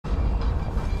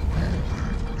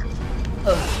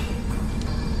Well,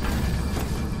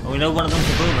 we know one of them's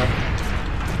a boomer.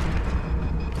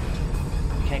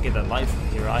 We can't get that light from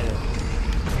here either.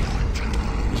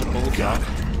 There's a bulldog.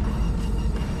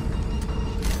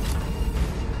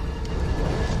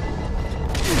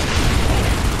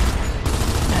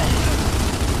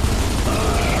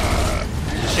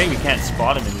 It's a shame you can't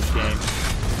spot him in this game.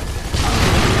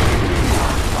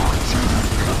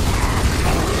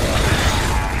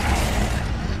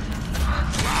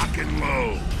 Lock and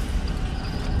load.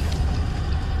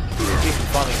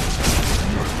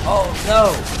 Oh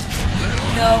no!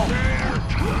 No!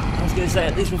 I was gonna say,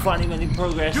 at least we're finding any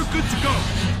progress. You're good to go.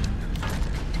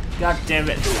 God damn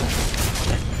it!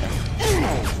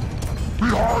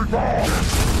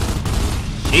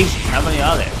 Jeez, how many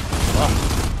are there? Oh.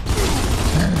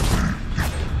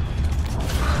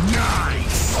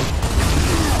 Nice.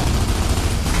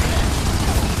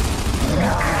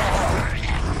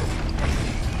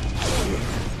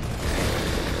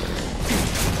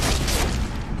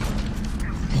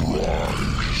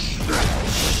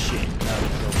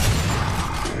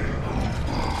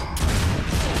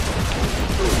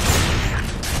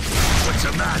 What's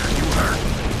the matter? You hurt?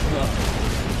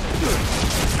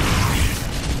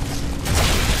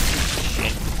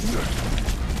 Shit.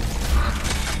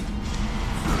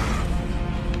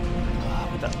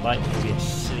 With that light, maybe a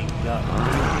sitting duck.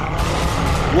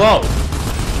 Whoa!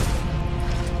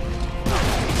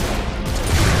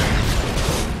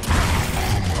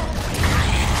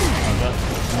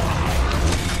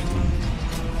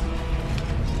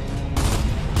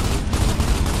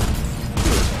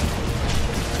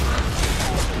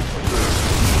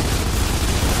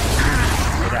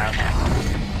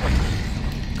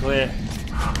 Clear.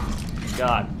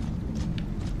 God.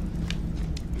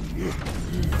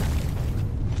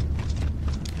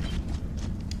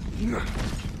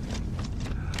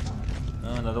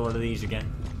 Oh, another one of these again.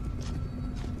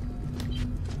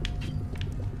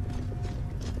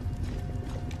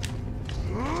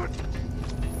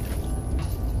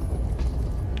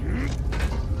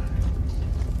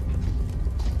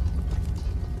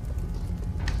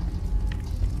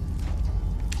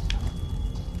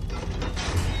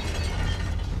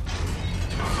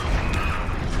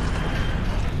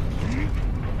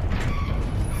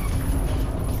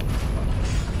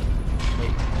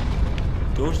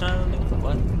 Door's not opening?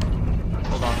 What?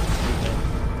 Hold on.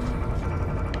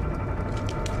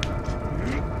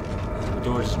 The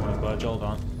door just won't budge. Hold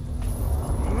on.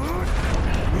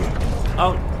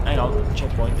 Oh, hang on.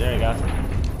 Checkpoint. There you go.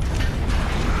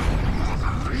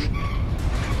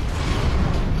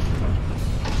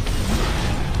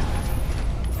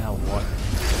 Now what?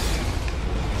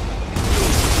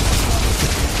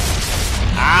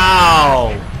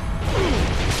 Ow!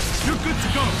 You're good to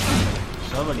go.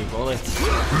 So many bullets.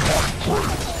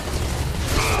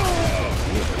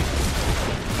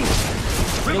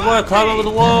 You want to climb over the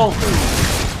wall?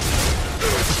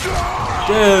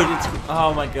 Dude, it's...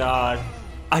 Oh my god.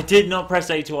 I did not press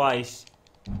A twice.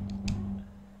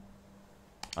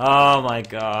 Oh my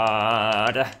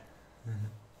god.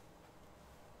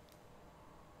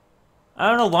 I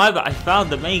don't know why, but I found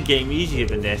the main game easier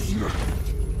than this.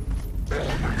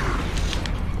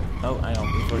 Oh, hang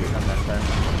on. Before you come back there.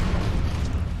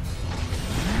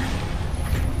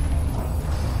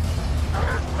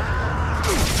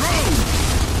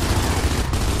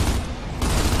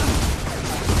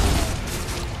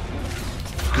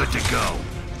 Good to go.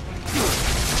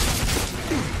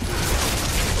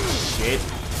 Shit.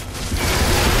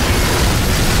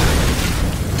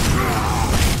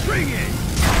 Bring it.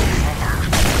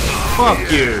 Fuck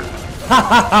you. Ha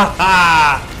ha ha ha.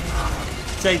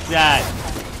 Take that.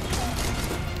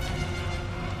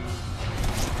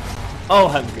 Oh,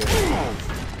 I'm good.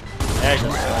 There's no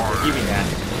sniper. Give me that.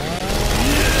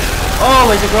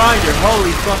 Oh, it's a grinder.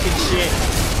 Holy fucking shit.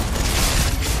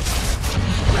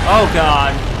 Oh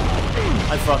god.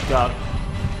 I fucked up.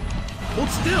 Hold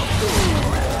still.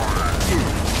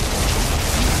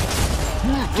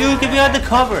 Dude, get behind the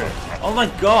cover. Oh my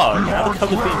god. Now the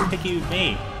cover's being picky with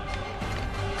me.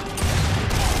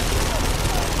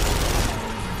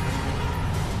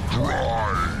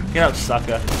 Get out,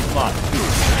 sucker. Come on.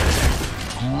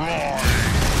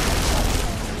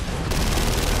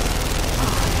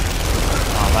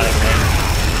 Oh, let it go.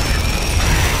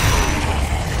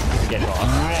 Get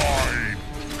lost.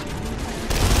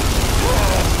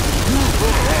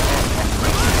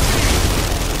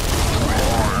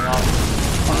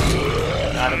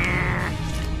 Got him.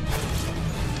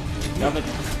 Got it.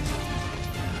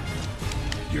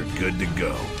 You're good to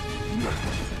go.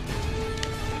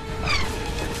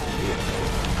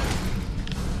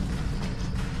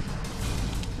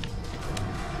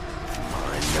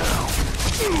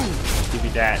 be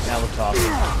that. Now we're talking.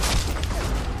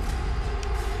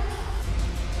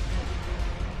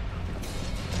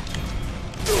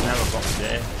 Now we're fucking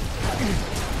dead.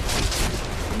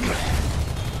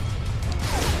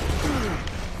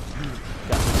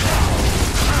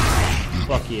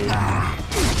 Fuck you.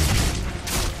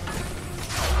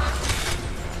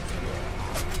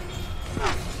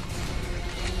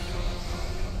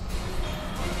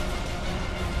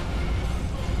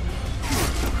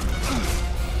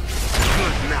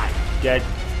 Dead.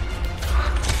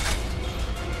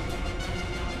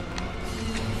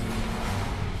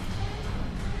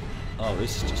 Oh,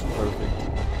 this is just perfect.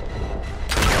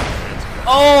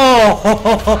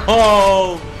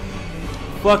 Oh!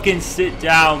 Fucking sit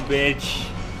down, bitch.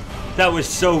 That was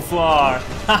so far.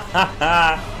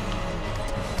 I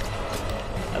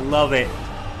love it.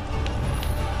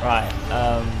 Right,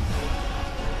 oh,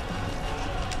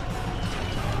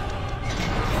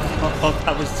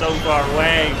 that was so far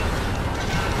away.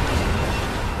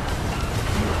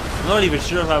 I'm not even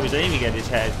sure if I was aiming at his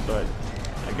head, but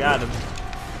I got him.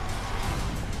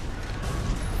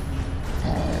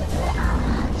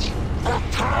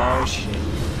 Oh shit.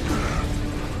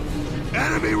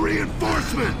 Enemy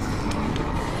reinforcements!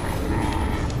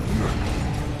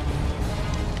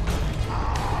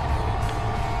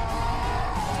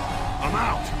 I'm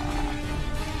out!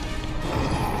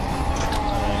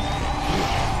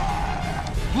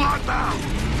 Lockdown!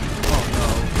 Oh no.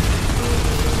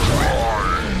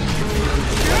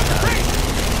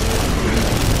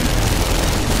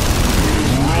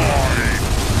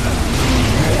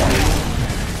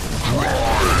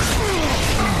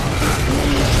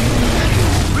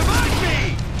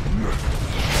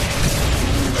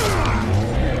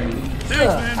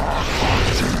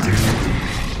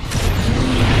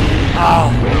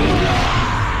 Oh,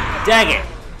 dang it!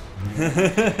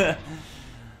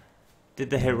 Did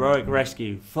the heroic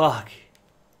rescue. Fuck.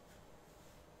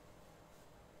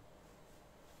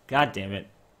 God damn it.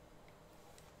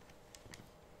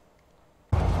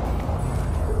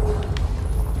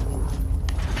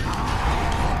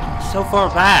 So far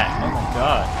back. Oh my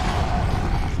god.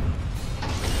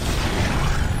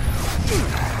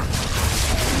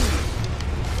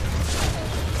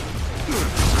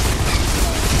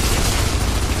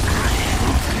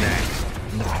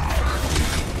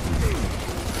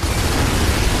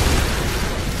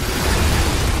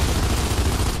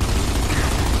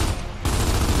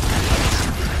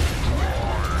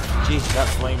 Jeez, that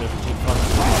flame is too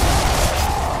fucking weak.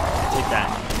 Take that.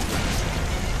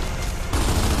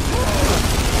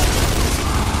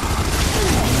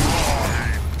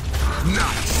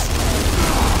 Nice!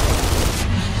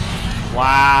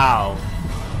 Wow.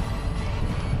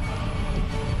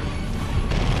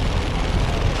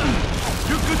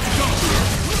 You're good to go!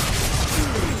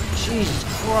 Jesus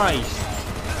Christ.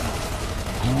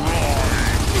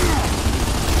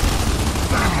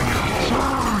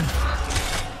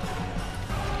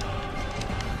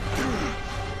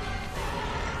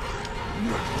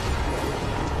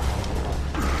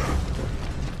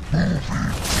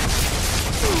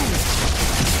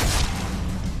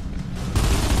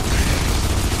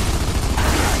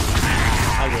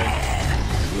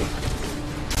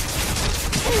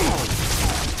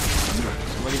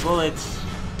 So many bullets.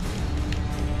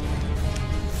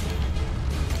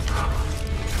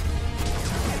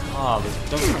 Oh,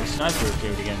 don't get the sniper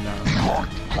appeared again now.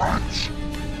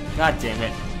 God damn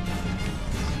it.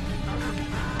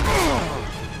 Oh,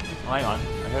 hang on.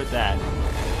 I heard that.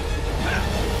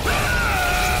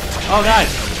 Oh,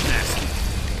 nice.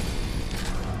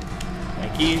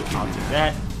 Thank you. I'll take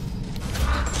that.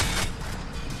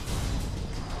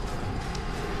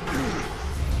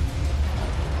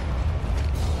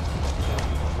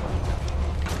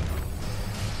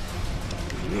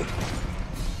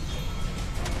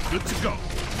 Good to go.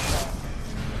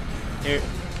 Here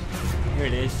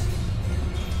it is.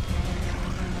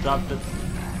 Drop the.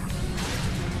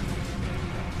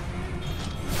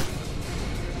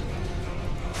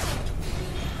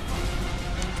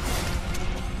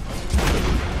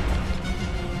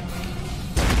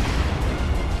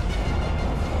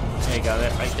 There you go,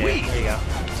 that right there. There you go.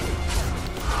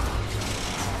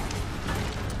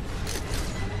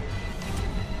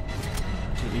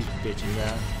 Shoot these bitches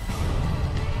out.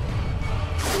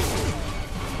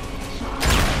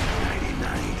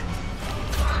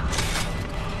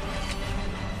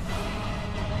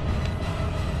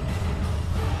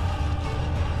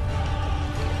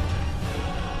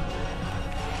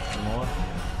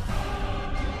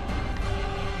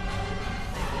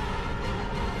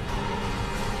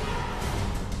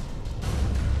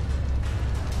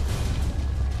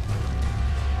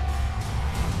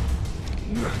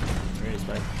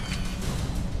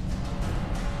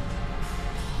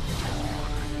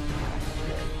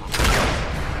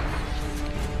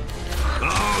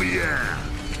 Oh yeah!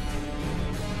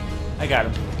 I got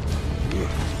him.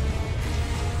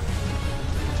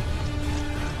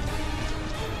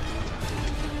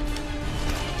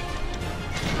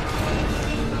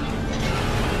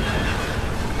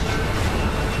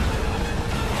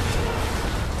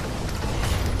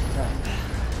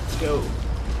 Let's go.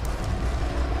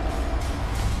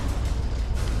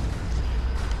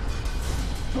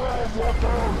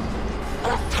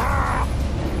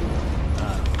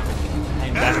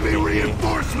 Enemy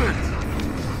reinforcements!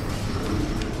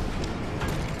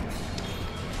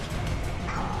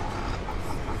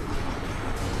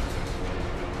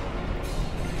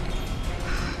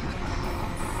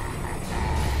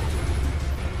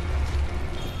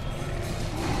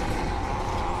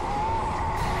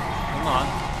 Come on.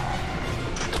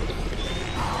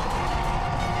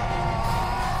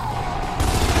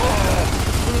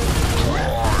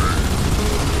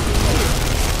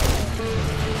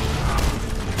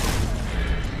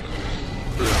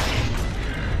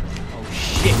 Oh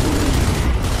shit.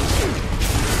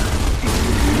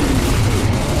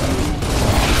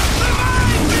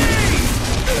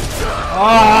 Oh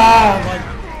my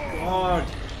god.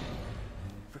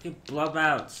 Freaking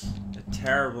bloodouts. They're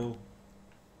terrible.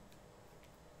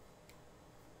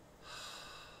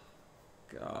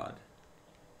 God.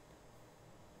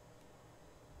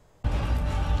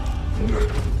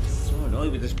 So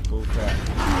annoyed with this bullcrap.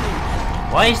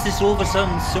 Why is this all of a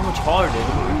sudden so much harder than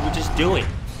what we were just doing?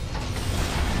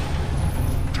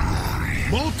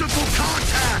 Multiple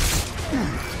contacts!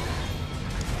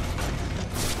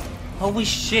 Holy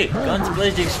shit, guns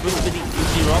blades explode with the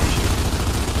easier option.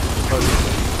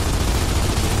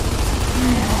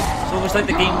 It's almost like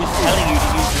the game was telling you to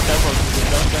use the several because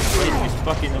the guns blades was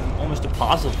fucking almost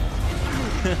impossible.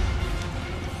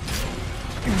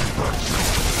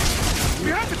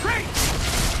 Behind the crate!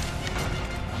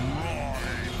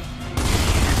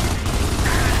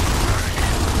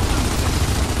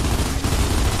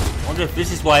 I wonder if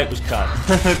this is why it was cut.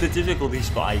 The difficulty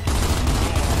spike.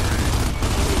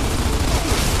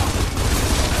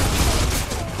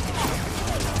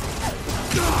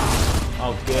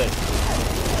 Oh, good.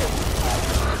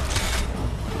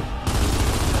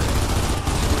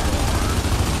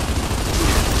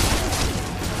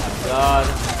 Oh, God.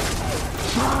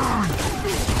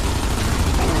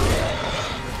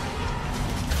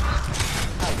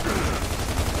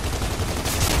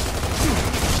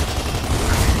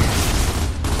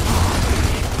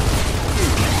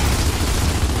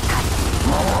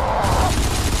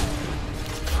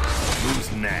 Who's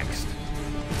next?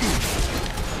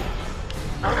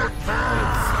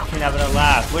 Fucking having a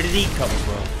laugh. Where did he come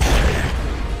from?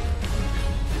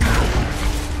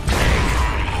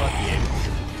 Fuck you.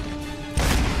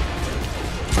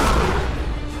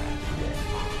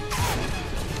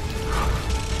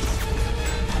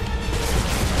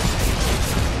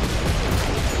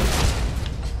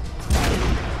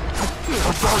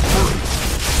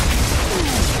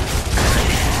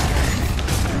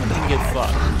 Didn't get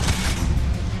fucked.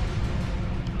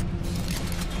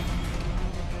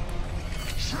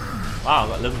 Wow, I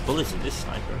got 11 bullets in this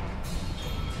sniper.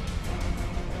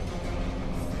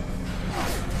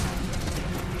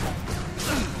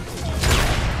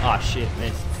 Ah, shit,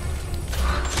 missed.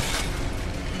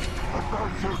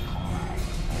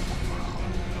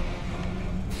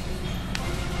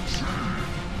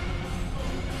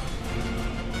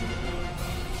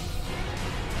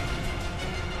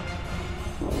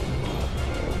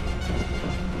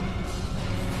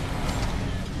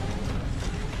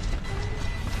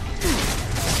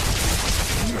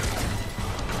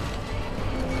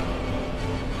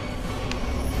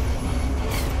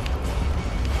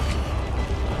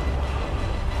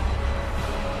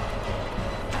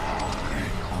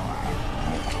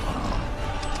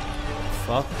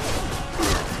 Fuck.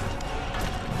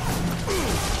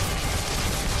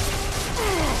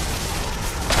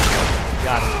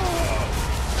 Got him.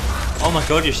 Oh my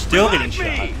god, you're still getting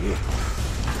shot.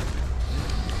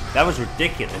 That was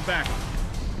ridiculous. I'm back.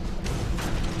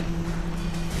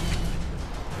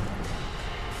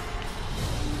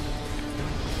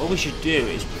 What we should do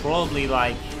is probably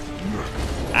like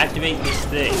activate this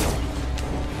thing,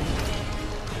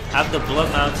 have the blood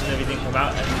mounts and everything come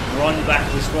out and run back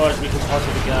as far as we can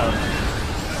possibly go.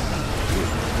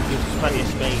 Give us plenty of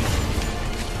space.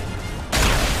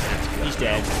 He's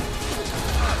dead.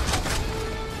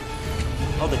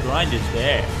 Oh, the grinder's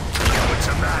there. What's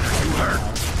the matter? You hurt?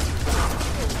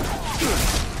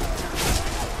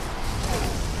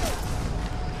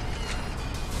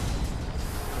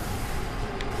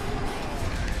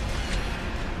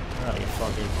 Oh, you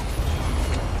fucking.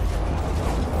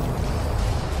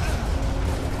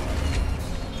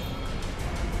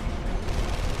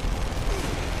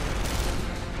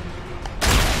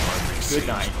 Good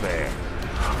night. Fair.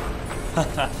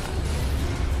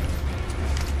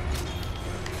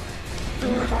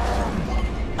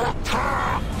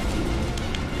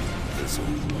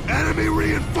 Enemy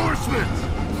reinforcements!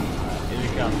 Here we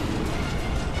go.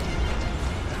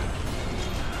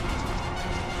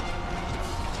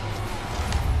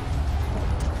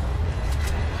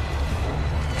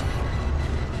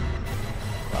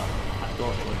 Well, I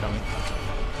thought they were coming.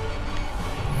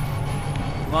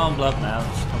 Come on, blood now,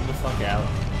 just come the fuck out.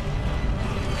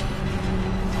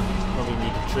 Probably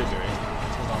need to trigger it.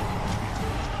 Hold on.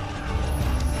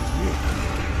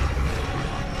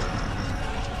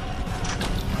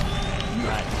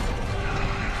 Right.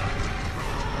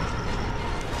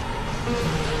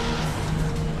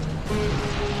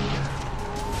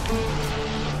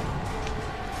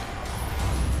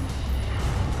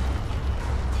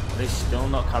 Are they still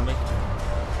not coming?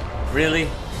 Really?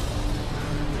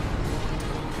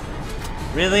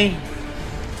 Really?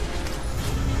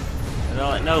 And they're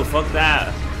like, no, fuck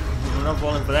that. We're not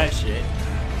falling for that shit.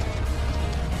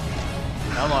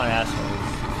 Come on, assholes.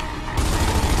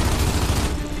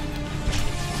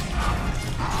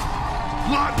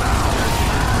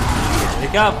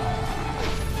 Pick up!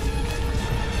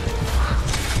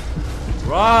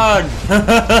 Run!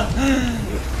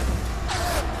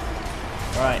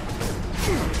 Alright.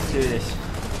 Let's do this.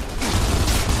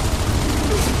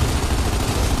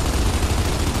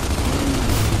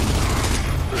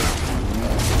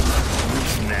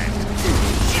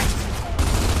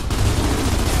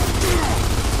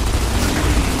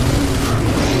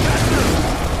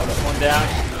 One down.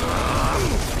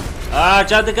 Ah,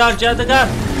 jump the gun, jump the gun!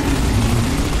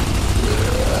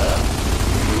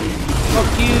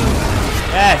 Fuck you!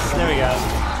 Yes, there we go.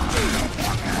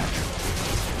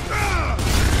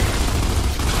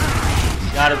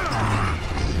 Got him.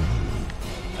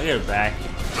 I'll get it back.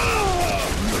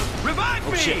 Revive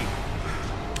Oh me! shit.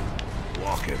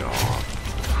 Walk it off.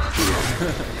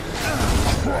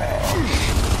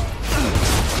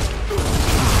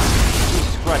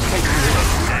 Jesus Christ, take this.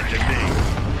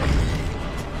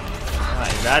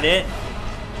 Alright, is that it?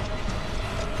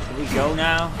 Can we go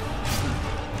now?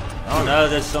 Oh no,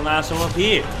 there's some asshole up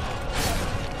here.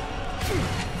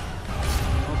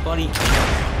 Oh buddy. Oh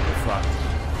fuck.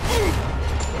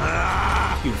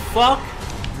 You fuck!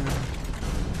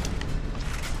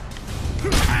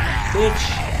 Bitch!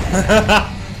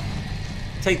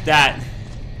 Take that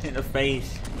in the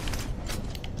face.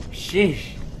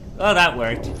 Sheesh. Oh, that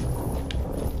worked.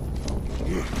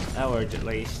 That worked at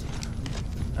least.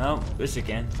 Oh, this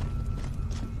again.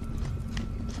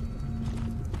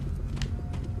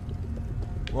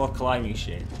 More climbing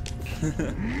shit.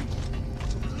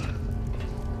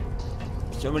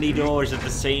 So many doors at the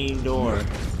same door.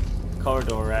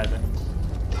 Corridor, rather.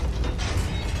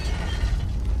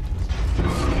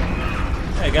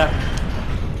 There you go.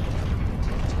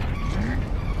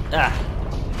 Ah.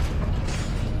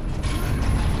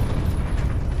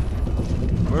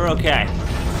 We're okay.